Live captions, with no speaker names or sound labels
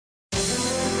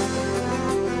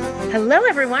Hello,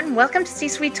 everyone. Welcome to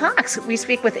C-Suite Talks. We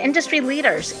speak with industry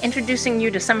leaders, introducing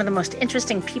you to some of the most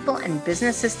interesting people and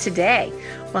businesses today.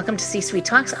 Welcome to C-Suite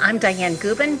Talks. I'm Diane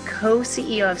Gubin,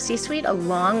 co-CEO of C-Suite,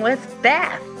 along with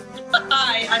Beth.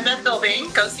 Hi, I'm Beth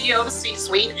Bilbing, co-CEO of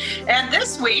C-Suite. And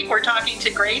this week, we're talking to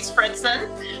Grace Friedson,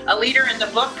 a leader in the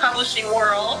book publishing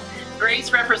world.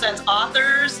 Grace represents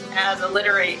authors as a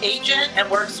literary agent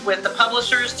and works with the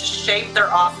publishers to shape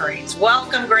their offerings.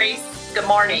 Welcome, Grace. Good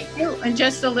morning. Thank you. And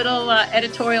just a little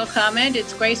editorial comment.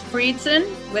 It's Grace Friedson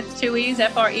with two E's,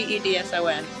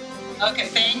 F-R-E-E-D-S-O-N. Okay,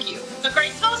 thank you. So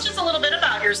Grace, tell us just a little bit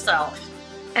about yourself.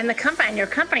 And the company, and your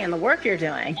company and the work you're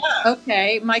doing. Yeah.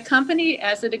 Okay, my company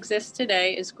as it exists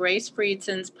today is Grace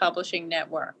Friedson's Publishing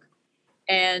Network.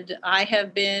 And I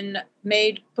have been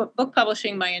made book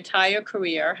publishing my entire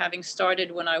career, having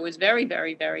started when I was very,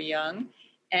 very, very young.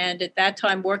 And at that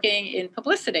time, working in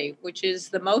publicity, which is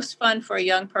the most fun for a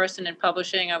young person in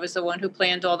publishing. I was the one who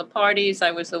planned all the parties.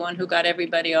 I was the one who got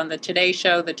everybody on the Today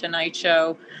Show, the Tonight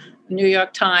Show, New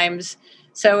York Times.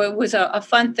 So it was a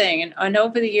fun thing. And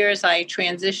over the years, I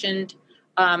transitioned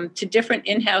to different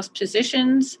in-house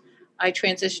positions. I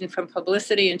transitioned from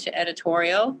publicity into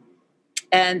editorial.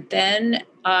 And then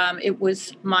it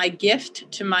was my gift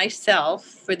to myself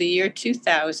for the year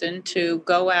 2000 to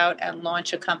go out and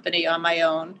launch a company on my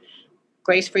own,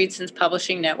 Grace Friedson's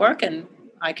Publishing Network, and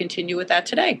I continue with that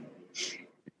today.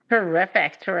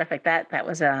 Terrific. That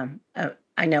was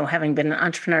I know, having been an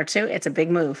entrepreneur too, it's a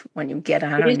big move when you get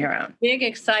out on your own. Big,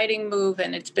 exciting move,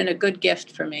 and it's been a good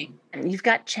gift for me. And you've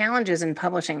got challenges in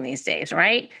publishing these days,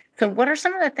 right? So what are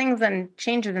some of the things and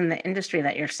changes in the industry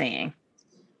that you're seeing?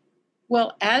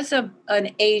 Well, as an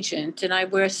agent, and I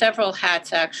wear several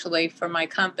hats actually for my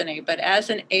company, but as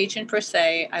an agent per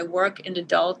se, I work in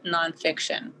adult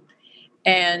nonfiction.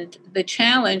 And the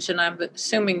challenge, and I'm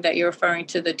assuming that you're referring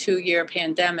to the 2-year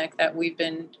pandemic that we've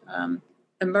been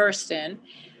immersed in,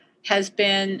 has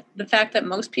been the fact that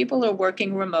most people are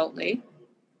working remotely.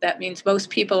 That means most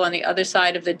people on the other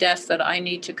side of the desk that I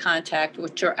need to contact,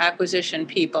 which are acquisition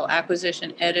people,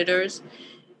 acquisition editors.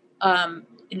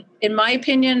 In my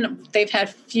opinion, they've had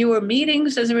fewer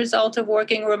meetings as a result of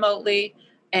working remotely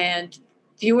and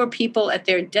fewer people at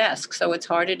their desks. So it's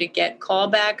harder to get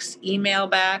callbacks, email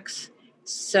backs.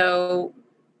 So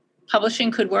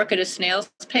publishing could work at a snail's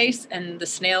pace, and the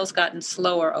snail's gotten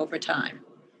slower over time.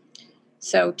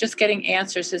 So just getting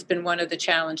answers has been one of the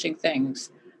challenging things.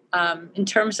 In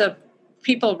terms of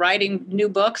people writing new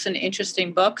books and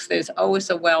interesting books, there's always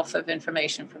a wealth of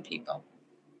information from people.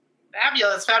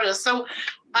 Fabulous. So,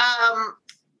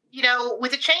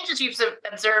 with the changes you've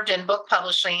observed in book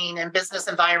publishing and business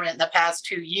environment in the past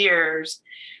 2 years,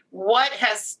 what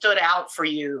has stood out for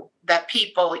you that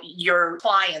your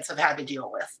clients have had to deal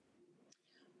with?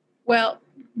 Well,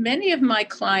 many of my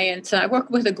clients, I work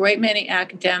with a great many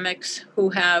academics who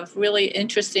have really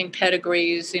interesting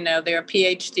pedigrees. They're a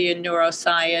PhD in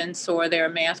neuroscience or they're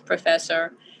a math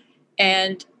professor.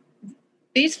 And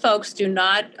these folks do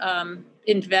not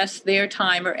invest their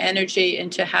time or energy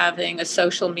into having a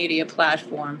social media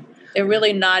platform. They're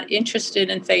really not interested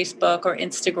in Facebook or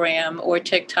Instagram or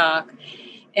TikTok.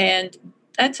 And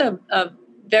that's a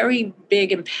very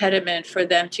big impediment for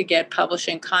them to get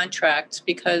publishing contracts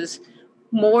because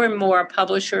more and more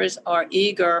publishers are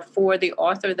eager for the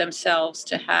author themselves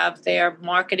to have their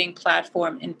marketing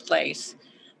platform in place.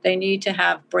 They need to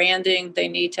have branding. They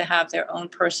need to have their own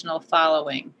personal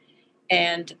following.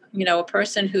 And, a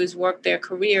person who's worked their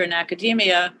career in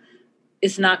academia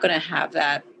is not going to have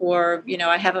that. Or,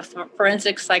 I have a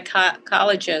forensic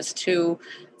psychologist who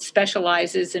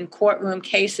specializes in courtroom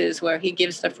cases where he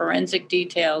gives the forensic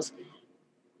details.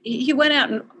 He went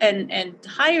out and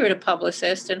hired a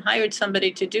publicist and hired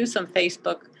somebody to do some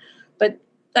Facebook, but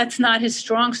that's not his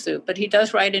strong suit. But he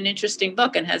does write an interesting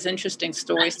book and has interesting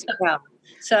stories to tell.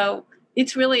 So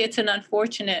it's an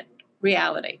unfortunate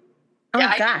reality. Oh,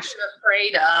 yeah, gosh. I'm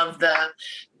afraid of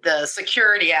the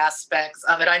security aspects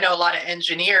of it. I know a lot of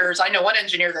engineers. I know one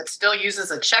engineer that still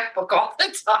uses a checkbook all the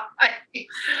time.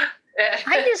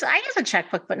 I use a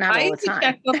checkbook, but not all the time. I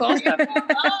use a checkbook also.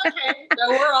 Okay, so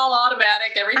we're all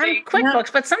automatic. Everything. I'm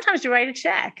QuickBooks, but sometimes you write a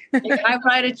check. I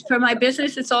write it for my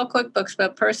business. It's all QuickBooks,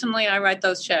 but personally, I write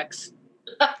those checks.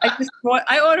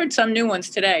 I ordered some new ones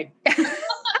today.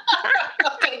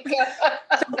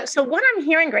 So what I'm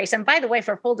hearing, Grace, and by the way,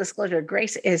 for full disclosure,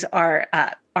 Grace is our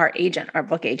agent, our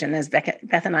book agent, as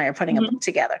Beth and I are putting a book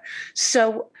together.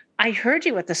 So I heard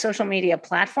you with the social media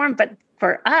platform, but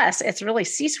for us, it's really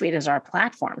C-Suite as our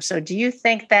platform. So do you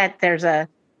think that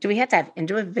do we have to have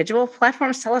individual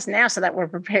platforms? Tell us now so that we're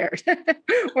prepared.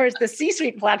 Or is the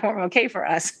C-Suite platform okay for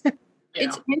us?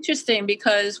 It's interesting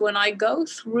because when I go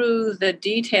through the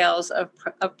details of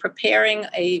preparing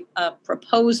a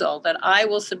proposal that I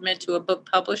will submit to a book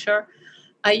publisher,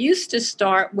 I used to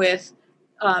start with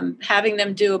having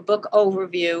them do a book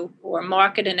overview or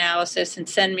market analysis and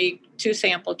send me 2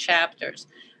 sample chapters.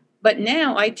 But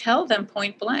now I tell them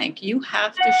point blank, you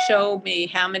have to show me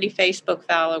how many Facebook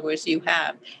followers you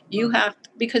have. You have to,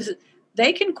 because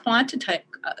they can quantify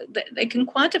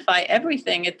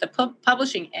everything at the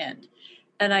publishing end.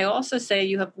 And I also say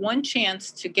you have one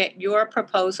chance to get your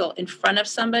proposal in front of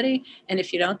somebody. And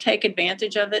if you don't take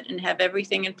advantage of it and have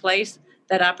everything in place,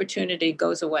 that opportunity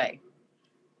goes away.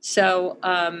 So,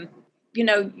 I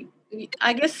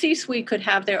guess C-Suite could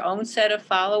have their own set of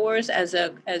followers as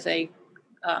a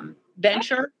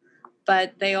venture,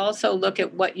 but they also look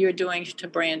at what you're doing to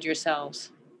brand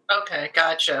yourselves. Okay,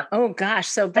 gotcha. Oh gosh,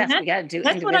 so Beth, we got to do.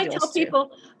 That's what I tell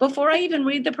people before I even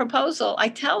read the proposal. I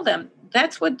tell them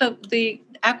that's what the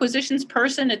acquisitions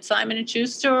person at Simon &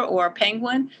 Schuster or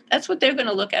Penguin, that's what they're going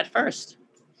to look at first.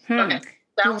 Okay.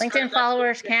 Do LinkedIn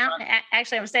followers count?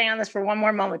 Actually, I'm staying on this for one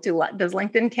more moment. Does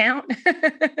LinkedIn count?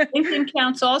 LinkedIn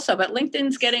counts also, but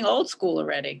LinkedIn's getting old school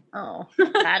already. Oh,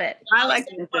 got it. I like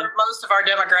LinkedIn. For most of our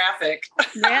demographic.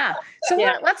 Yeah. So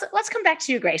let's come back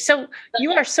to you, Grace. So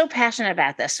you are so passionate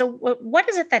about this. So what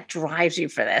is it that drives you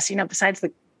for this? Besides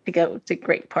to go to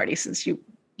great parties, since you.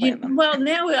 Well,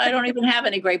 now I don't even have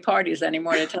any great parties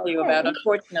anymore to tell you about,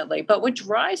 unfortunately. But what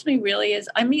drives me really is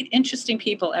I meet interesting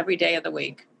people every day of the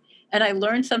week. And I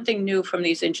learn something new from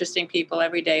these interesting people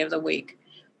every day of the week.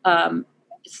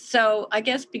 So I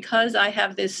guess because I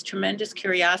have this tremendous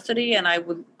curiosity and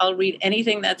I'll read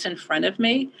anything that's in front of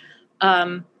me,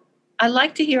 I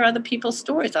like to hear other people's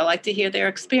stories. I like to hear their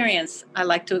experience. I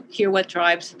like to hear what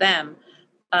drives them.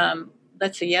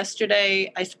 Let's see,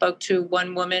 yesterday I spoke to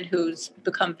one woman who's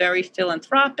become very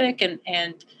philanthropic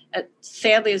and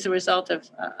sadly as a result of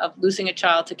losing a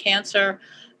child to cancer.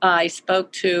 I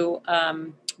spoke to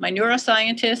my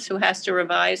neuroscientist who has to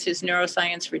revise his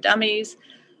neuroscience for dummies.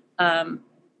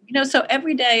 So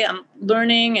every day I'm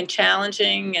learning and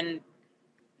challenging. And,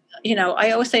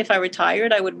 I always say if I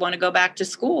retired, I would want to go back to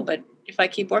school. But if I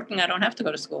keep working, I don't have to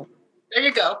go to school. There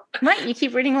you go. Right. You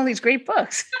keep reading all these great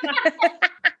books.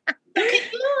 Can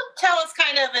you tell us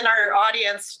kind of in our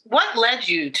audience, what led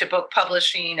you to book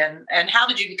publishing and how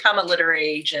did you become a literary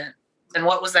agent? And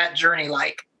what was that journey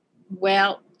like?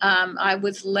 Well, I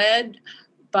was led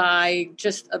by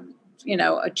just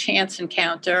a chance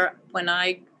encounter when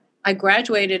I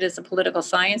graduated as a political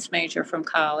science major from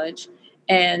college.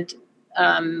 And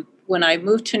when I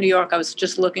moved to New York, I was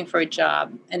just looking for a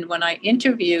job. And when I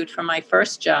interviewed for my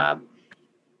first job,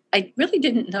 I really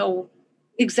didn't know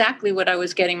exactly what I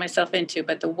was getting myself into.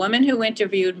 But the woman who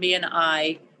interviewed me and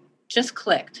I just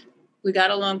clicked. We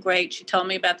got along great. She told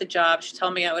me about the job. She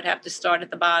told me I would have to start at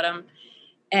the bottom.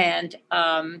 And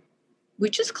we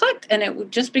just clicked, and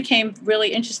it just became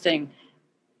really interesting.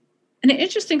 And an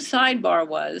interesting sidebar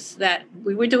was that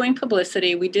we were doing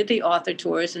publicity. We did the author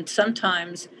tours, and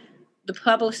sometimes the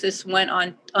publicists went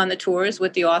on the tours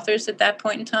with the authors at that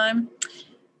point in time.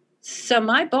 So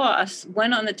my boss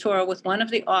went on the tour with one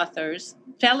of the authors,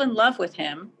 fell in love with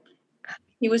him.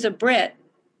 He was a Brit.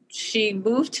 She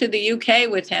moved to the UK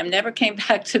with him, never came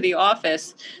back to the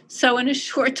office. So in a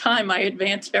short time, I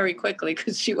advanced very quickly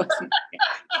because she wasn't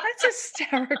there. That's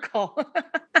hysterical.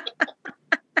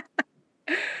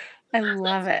 I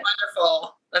love it.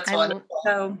 Wonderful. That's wonderful.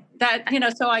 So that,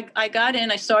 so I got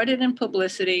in, I started in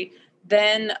publicity.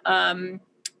 Then I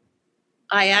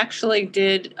actually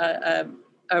did a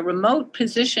remote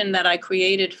position that I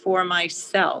created for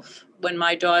myself when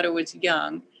my daughter was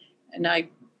young. And I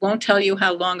won't tell you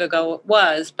how long ago it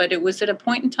was, but it was at a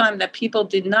point in time that people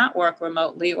did not work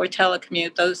remotely or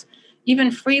telecommute.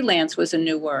 Even freelance was a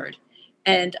new word.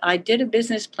 And I did a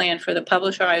business plan for the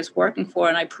publisher I was working for,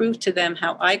 and I proved to them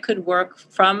how I could work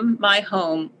from my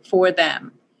home for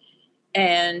them.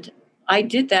 And I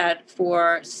did that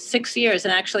for 6 years.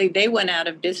 And actually, they went out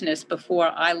of business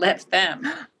before I left them.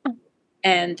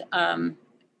 And,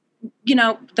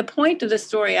 the point of the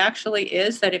story actually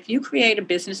is that if you create a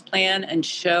business plan and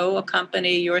show a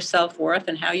company your self-worth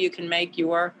and how you can make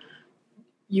your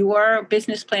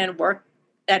business plan work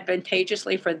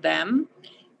advantageously for them,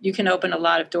 you can open a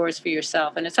lot of doors for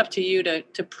yourself. And it's up to you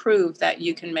to prove that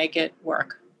you can make it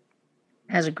work.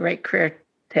 That's a great career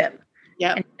tip.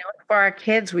 Yeah. And for our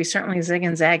kids, we certainly zig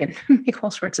and zag and make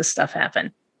all sorts of stuff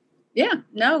happen. Yeah,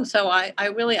 no. So I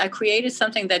created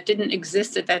something that didn't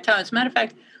exist at that time. As a matter of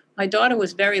fact, my daughter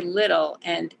was very little,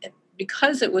 and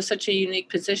because it was such a unique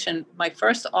position, my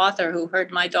first author who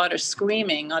heard my daughter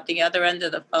screaming at the other end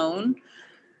of the phone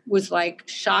was like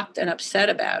shocked and upset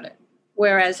about it.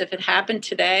 Whereas if it happened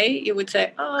today, you would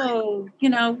say, oh,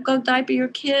 go diaper your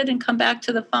kid and come back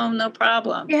to the phone, no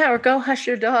problem. Yeah, or go hush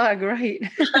your dog, right?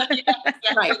 Yeah,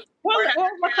 exactly. Right. Well, or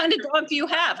what kind of dog do you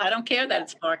have? I don't care that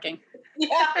it's barking.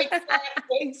 Yeah,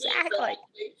 Exactly.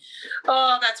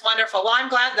 Oh, that's wonderful. Well, I'm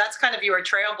glad that's kind of you were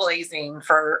trailblazing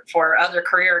for other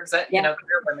career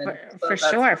women.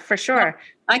 For sure.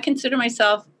 I consider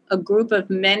myself a group of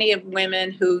many of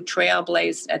women who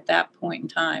trailblazed at that point in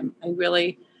time. I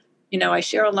really, I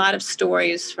share a lot of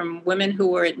stories from women who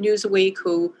were at Newsweek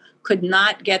who could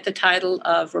not get the title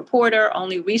of reporter,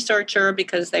 only researcher,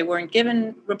 because they weren't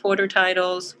given reporter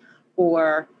titles,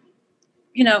 or,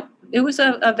 it was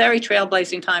a very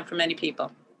trailblazing time for many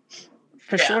people.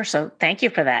 For sure. So thank you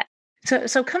for that.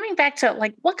 So coming back to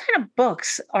what kind of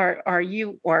books are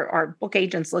you or are book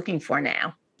agents looking for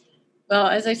now? Well,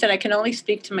 as I said, I can only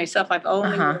speak to myself. I've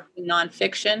only worked in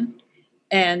nonfiction.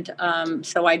 And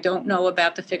so I don't know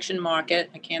about the fiction market.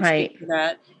 I can't speak to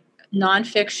that.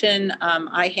 Nonfiction,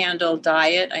 I handle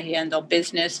diet. I handle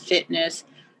business, fitness.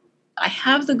 I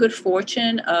have the good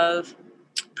fortune of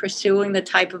pursuing the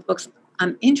type of books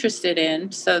I'm interested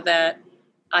in, so that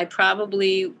I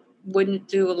probably wouldn't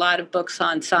do a lot of books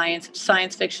on science.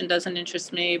 Science fiction doesn't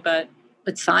interest me, but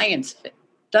science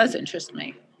does interest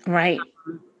me. Right.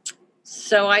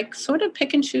 So I sort of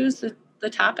pick and choose the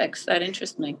topics that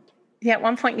interest me. Yeah, at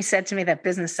one point you said to me that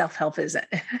business self-help isn't.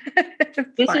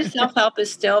 Business self-help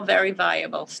is still very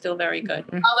viable, still very good.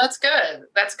 Mm-hmm. Oh, that's good.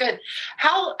 That's good.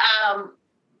 How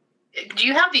do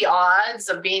you have the odds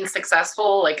of being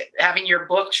successful, like having your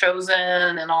book chosen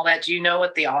and all that? Do you know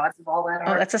what the odds of all that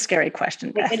are? Oh, that's a scary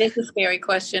question, Beth. It is a scary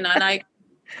question. And I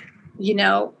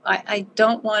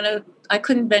don't want to, I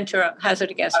couldn't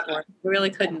hazard a guess for it. I really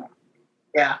couldn't.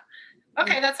 Yeah.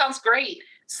 Okay, that sounds great.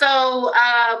 So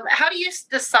how do you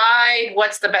decide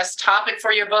what's the best topic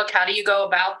for your book? How do you go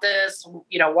about this?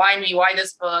 Why me? Why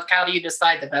this book? How do you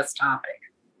decide the best topic?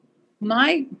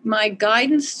 My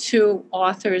guidance to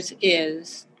authors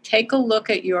is take a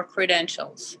look at your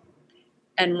credentials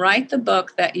and write the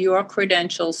book that your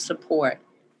credentials support.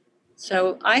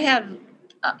 So I have,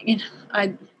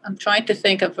 I'm trying to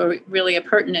think of a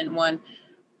pertinent one.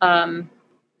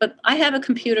 But I have a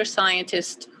computer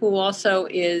scientist who also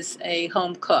is a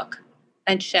home cook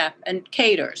and chef and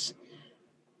caters.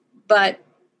 But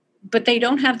they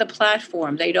don't have the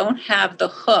platform. They don't have the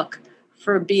hook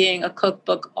for being a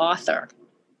cookbook author.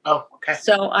 Oh, okay.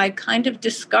 So I kind of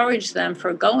discourage them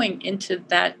for going into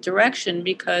that direction,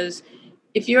 because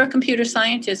if you're a computer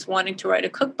scientist wanting to write a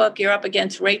cookbook, you're up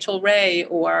against Rachel Ray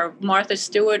or Martha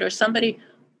Stewart or somebody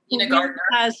who really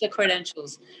has the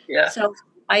credentials. Yeah. So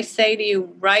I say to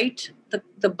you, write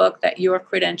the book that your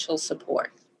credentials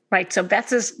support. Right. So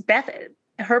Beth,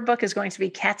 her book is going to be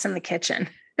Cats in the Kitchen.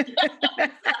 That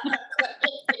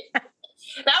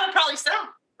would probably sell.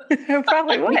 It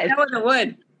probably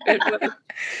would. It would.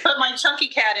 Put my chunky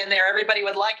cat in there. Everybody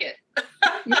would like it.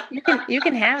 you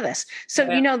can have this. So,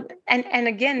 and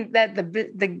again, that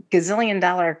the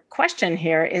gazillion-dollar question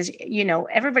here is,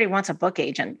 everybody wants a book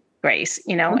agent, Grace,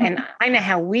 and I know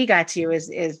how we got to you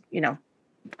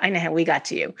I know how we got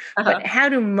to you, but how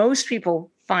do most people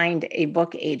find a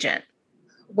book agent?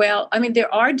 Well, I mean,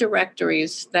 there are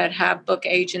directories that have book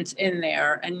agents in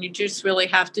there, and you just really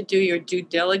have to do your due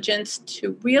diligence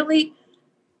to really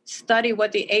study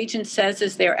what the agent says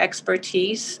is their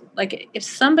expertise. Like if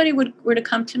somebody were to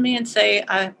come to me and say,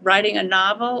 I'm writing a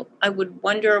novel, I would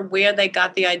wonder where they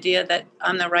got the idea that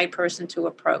I'm the right person to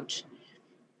approach.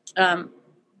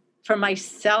 For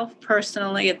myself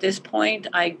personally, at this point,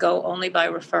 I go only by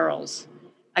referrals.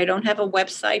 I don't have a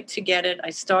website to get it.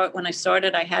 When I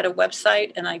started, I had a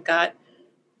website, and I got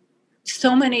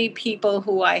so many people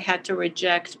who I had to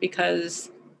reject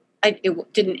because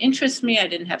it didn't interest me. I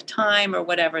didn't have time or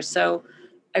whatever. So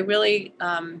I really,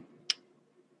 and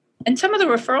some of the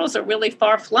referrals are really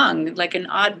far flung, like in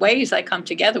odd ways I come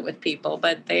together with people,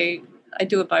 but I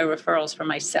do it by referrals for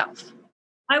myself.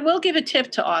 I will give a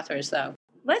tip to authors though.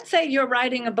 Let's say you're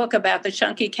writing a book about the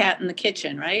chunky cat in the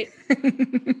kitchen, right?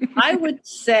 I would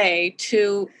say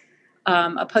to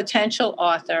a potential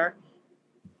author,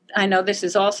 I know this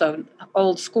is also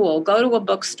old school, go to a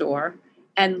bookstore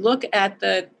and look at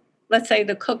let's say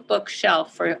the cookbook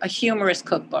shelf for a humorous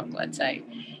cookbook, let's say,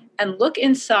 and look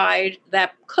inside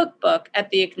that cookbook at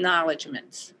the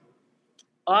acknowledgments.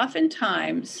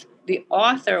 Oftentimes, the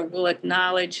author will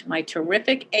acknowledge my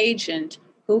terrific agent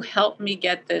who helped me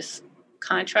get this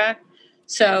contract.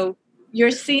 So you're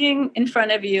seeing in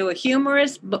front of you a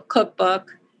humorous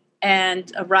cookbook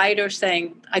and a writer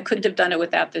saying, I couldn't have done it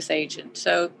without this agent.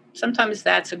 So sometimes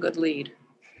that's a good lead.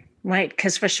 Right.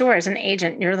 Because for sure, as an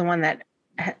agent, you're the one that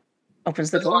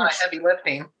opens the There's a lot of doors. heavy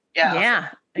lifting. Yeah. Yeah.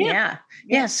 Yeah.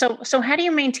 Yeah. So how do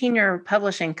you maintain your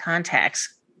publishing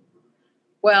contacts?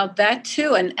 Well, that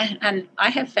too, and I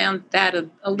have found that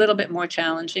a little bit more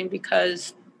challenging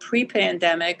because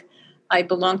pre-pandemic, I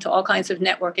belonged to all kinds of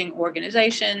networking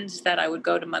organizations that I would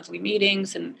go to monthly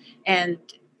meetings and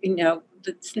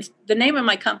since the name of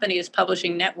my company is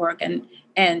Publishing Network,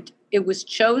 and it was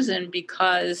chosen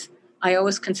because I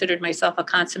always considered myself a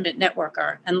consummate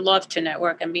networker and love to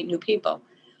network and meet new people.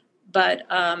 But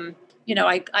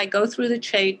I go through the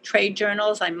trade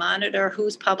journals. I monitor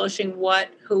who's publishing what,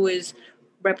 who is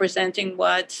representing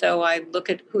what. So I look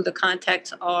at who the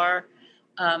contacts are.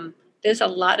 There's a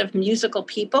lot of musical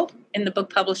people in the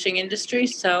book publishing industry.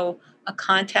 So a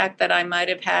contact that I might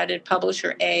have had at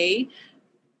publisher A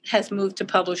has moved to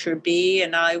publisher B,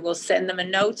 and I will send them a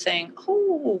note saying,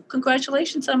 "Oh,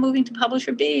 congratulations on moving to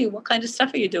publisher B. What kind of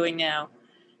stuff are you doing now?"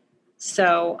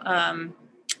 So,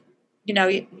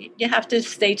 you have to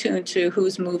stay tuned to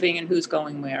who's moving and who's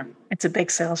going where. It's a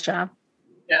big sales job.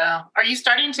 Yeah. Are you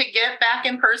starting to get back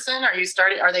in person?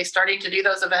 Are they starting to do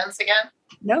those events again?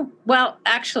 No. Well,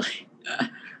 actually,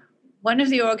 one of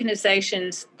the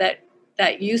organizations that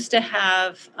used to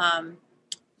have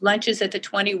lunches at the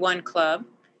 21 Club,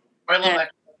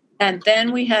 and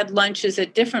then we had lunches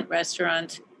at different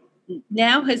restaurants,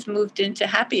 now has moved into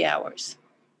happy hours.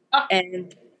 Oh.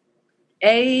 And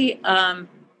I'm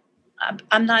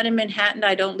not in Manhattan.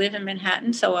 I don't live in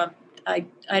Manhattan, so I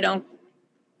don't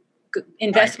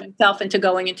invest myself into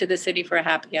going into the city for a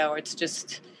happy hour. It's a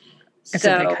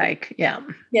big hike. Yeah.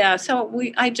 Yeah. So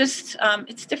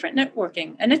it's different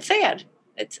networking, and it's sad.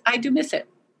 I do miss it.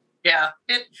 Yeah.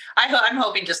 I'm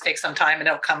hoping just take some time and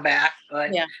it'll come back.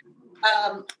 But yeah.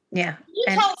 Can you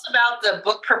tell us about the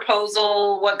book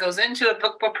proposal, what goes into a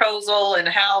book proposal, and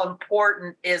how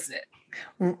important is it?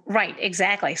 Right,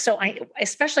 exactly. So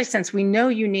especially since we know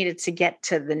you needed to get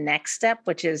to the next step,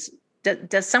 which is,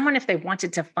 does someone, if they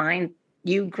wanted to find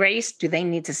you, Grace, do they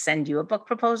need to send you a book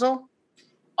proposal?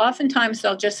 Oftentimes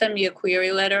they'll just send me a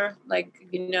query letter, like,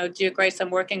 "Dear Grace,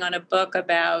 I'm working on a book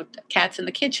about cats in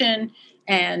the kitchen,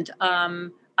 and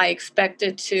I expect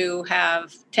it to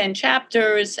have 10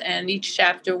 chapters, and each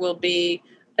chapter will be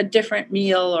a different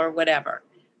meal or whatever."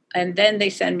 And then they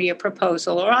send me a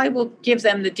proposal, or I will give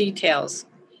them the details.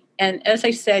 And as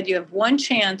I said, I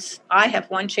have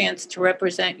one chance to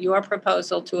represent your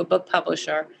proposal to a book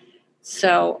publisher.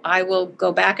 So I will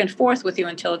go back and forth with you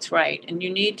until it's right. And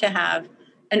you need to have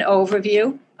an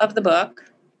overview of the book.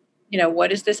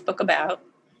 What is this book about?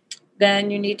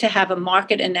 Then you need to have a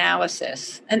market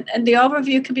analysis. And the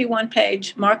overview could be one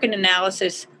page. Market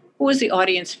analysis, who is the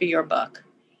audience for your book?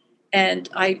 And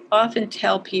I often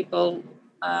tell people,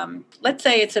 let's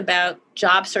say it's about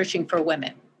job searching for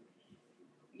women.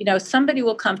 Somebody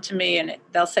will come to me and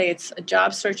they'll say it's a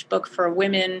job search book for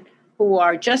women who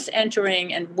are just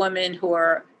entering and women who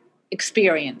are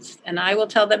experienced. And I will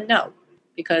tell them no,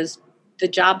 because the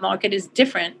job market is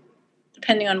different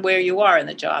depending on where you are in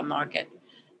the job market.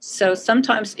 So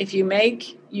sometimes if you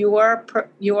make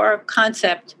your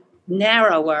concept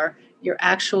narrower, you're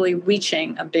actually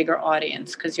reaching a bigger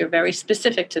audience because you're very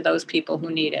specific to those people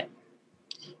who need it.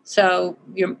 So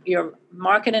your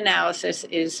market analysis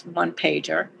is one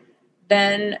pager.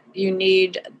 Then you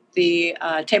need the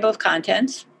table of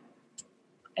contents,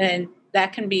 and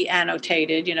that can be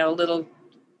annotated, a little,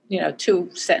 2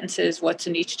 sentences, what's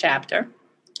in each chapter.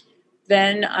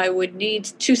 Then I would need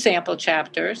 2 sample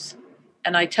chapters.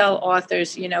 And I tell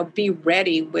authors, be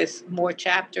ready with more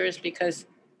chapters because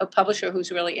a publisher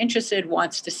who's really interested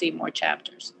wants to see more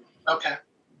chapters. Okay.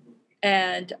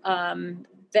 And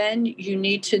then you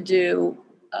need to do,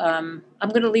 I'm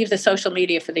going to leave the social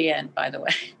media for the end, by the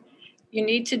way. You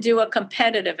need to do a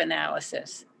competitive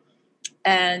analysis.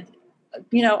 And,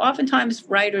 oftentimes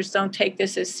writers don't take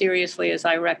this as seriously as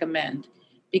I recommend,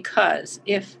 because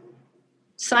if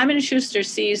Simon & Schuster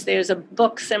sees there's a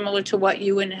book similar to what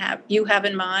you have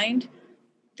in mind,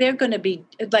 they're going to be,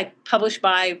 like, published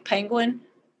by Penguin,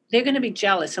 they're going to be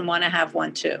jealous and want to have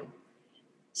one too.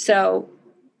 So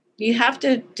you have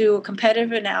to do a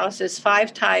competitive analysis,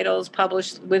 5 titles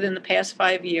published within the past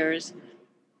 5 years,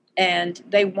 and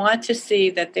they want to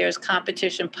see that there's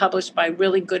competition published by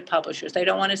really good publishers. They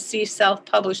don't want to see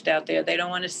self-published out there. They don't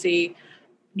want to see,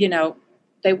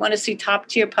 they want to see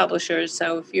top-tier publishers.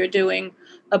 So if you're doing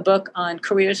a book on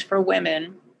careers for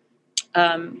women,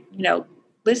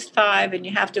 list 5, and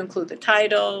you have to include the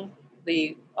title,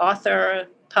 the author,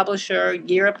 publisher,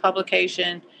 year of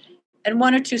publication, and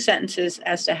 1 or 2 sentences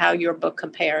as to how your book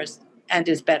compares and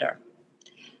is better.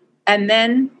 And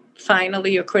then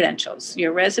finally your credentials,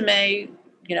 your resume,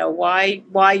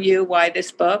 why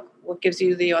this book, what gives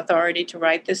you the authority to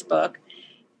write this book,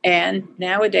 and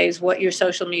nowadays what your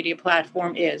social media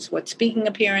platform is, what speaking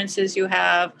appearances you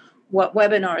have, what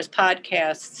webinars,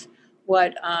 podcasts,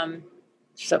 what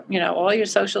all your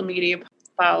social media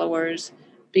followers,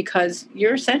 because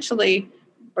you're essentially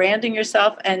branding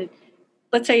yourself. And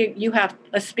let's say you have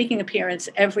a speaking appearance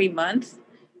every month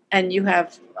and you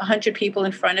have 100 people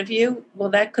in front of you. Well,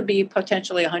 that could be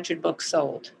potentially 100 books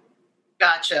sold.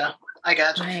 Gotcha. I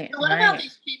gotcha. Right, what about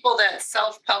these people that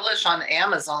self-publish on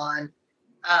Amazon?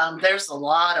 There's a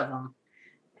lot of them.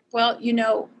 Well,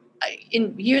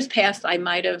 in years past, I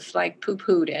might have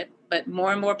poo-pooed it, but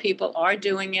more and more people are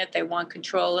doing it. They want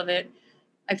control of it.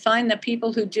 I find that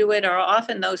people who do it are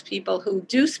often those people who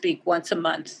do speak once a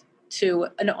month to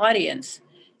an audience.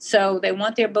 So they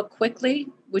want their book quickly,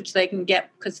 which they can get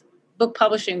because book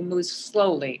publishing moves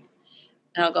slowly.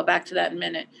 And I'll go back to that in a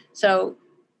minute. So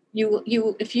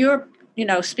if you're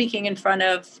speaking in front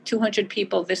of 200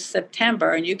 people this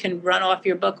September and you can run off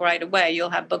your book right away, you'll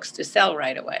have books to sell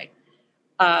right away.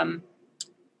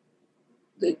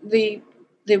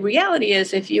 The reality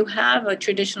is, if you have a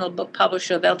traditional book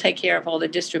publisher, they'll take care of all the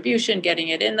distribution, getting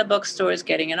it in the bookstores,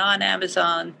 getting it on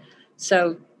Amazon.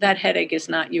 So that headache is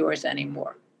not yours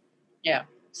anymore. Yeah.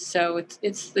 So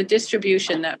it's the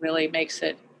distribution that really makes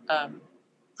it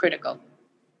critical.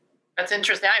 That's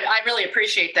interesting. I really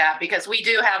appreciate that, because we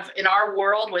do have, in our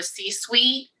world with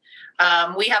C-Suite,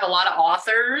 we have a lot of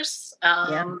authors,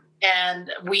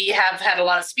 and we have had a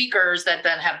lot of speakers that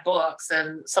then have books,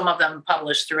 and some of them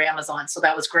published through Amazon. So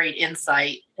that was great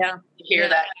insight to hear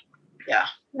that. Yeah.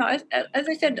 No, as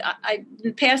I said, in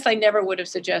the past, I never would have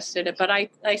suggested it, but I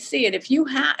see it. If you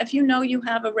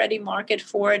have a ready market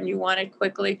for it and you want it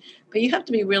quickly, but you have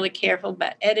to be really careful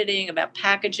about editing, about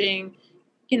packaging.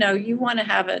 You want to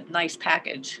have a nice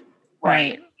package.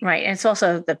 Right. And it's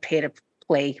also the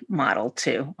pay-to-play model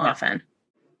too, often.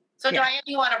 So Diane,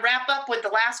 you want to wrap up with the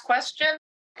last question?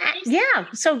 Yeah.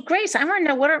 So Grace, I want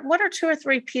to know what are 2 or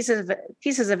 3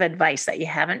 pieces of advice that you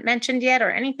haven't mentioned yet,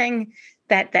 or anything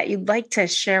that you'd like to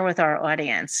share with our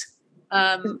audience?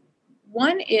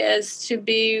 One is to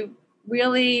be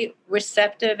really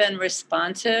receptive and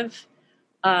responsive,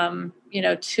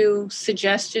 to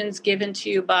suggestions given to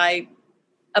you by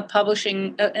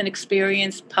an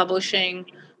experienced publishing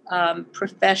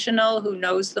professional who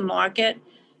knows the market.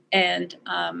 And,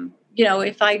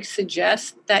 if I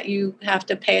suggest that you have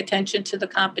to pay attention to the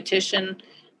competition,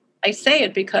 I say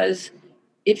it because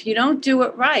if you don't do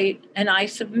it right and I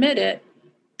submit it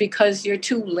because you're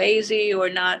too lazy or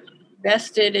not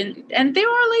vested in, and there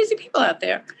are lazy people out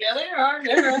there. Yeah, there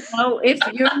are. So if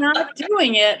you're not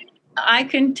doing it, I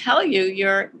can tell you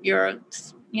your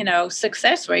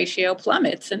success ratio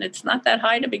plummets, and it's not that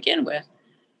high to begin with.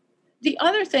 The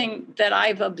other thing that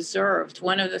I've observed,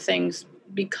 one of the things,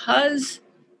 because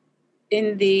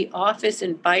in the office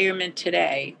environment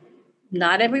today,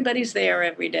 not everybody's there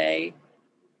every day.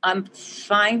 I'm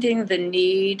finding the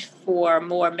need for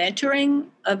more mentoring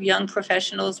of young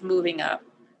professionals moving up.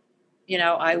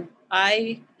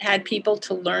 I had people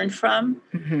to learn from.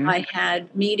 Mm-hmm. I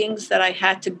had meetings that I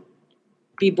had to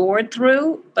be bored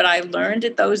through, but I learned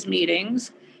at those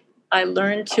meetings. I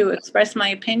learned to express my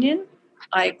opinion.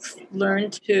 I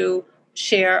learned to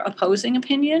share opposing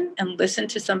opinion and listen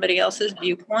to somebody else's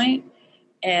viewpoint.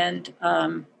 And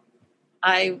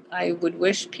I would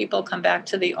wish people come back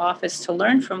to the office to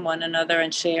learn from one another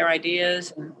and share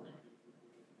ideas. And,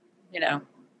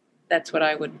 that's what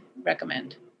I would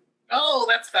recommend. Oh,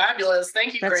 that's fabulous.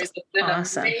 Thank you, That's Grace. It's been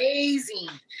awesome. Amazing.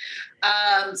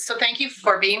 So thank you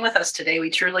for being with us today. We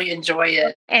truly enjoy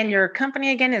it. And your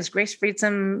company again is Grace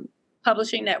Friedson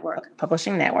Publishing Network.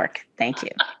 Thank you.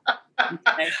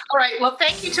 Okay. All right. Well,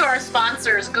 thank you to our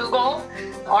sponsors, Google,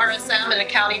 RSM, an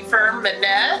accounting firm,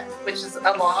 Manette, which is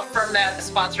a law firm that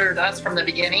sponsored us from the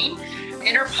beginning,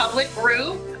 Interpublic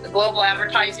Group, the global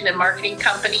advertising and marketing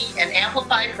company, and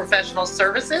Amplified Professional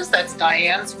Services, that's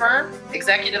Diane's firm,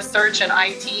 executive search and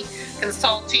IT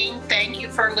consulting. Thank you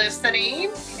for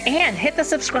listening. And hit the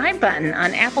subscribe button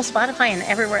on Apple, Spotify, and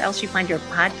everywhere else you find your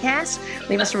podcast.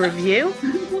 Leave us a review.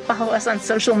 Follow us on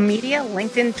social media,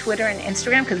 LinkedIn, Twitter, and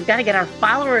Instagram, because we've got to get our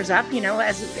followers up,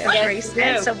 as Grace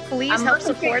said. So please help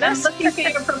support us. I'm looking for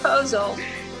your proposal.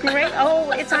 Great.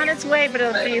 Oh, it's on its way, but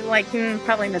it'll be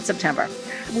probably mid-September.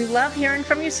 We love hearing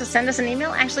from you, so send us an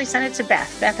email. Actually, send it to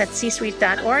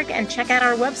Beth@csuite.org, and check out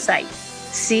our website,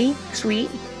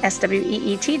 csuite.org.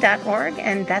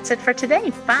 And that's it for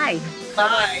today. Bye.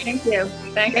 Bye. Thank you.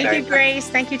 Thank you, Grace.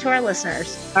 Thank you to our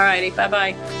listeners. All righty.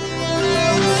 Bye-bye.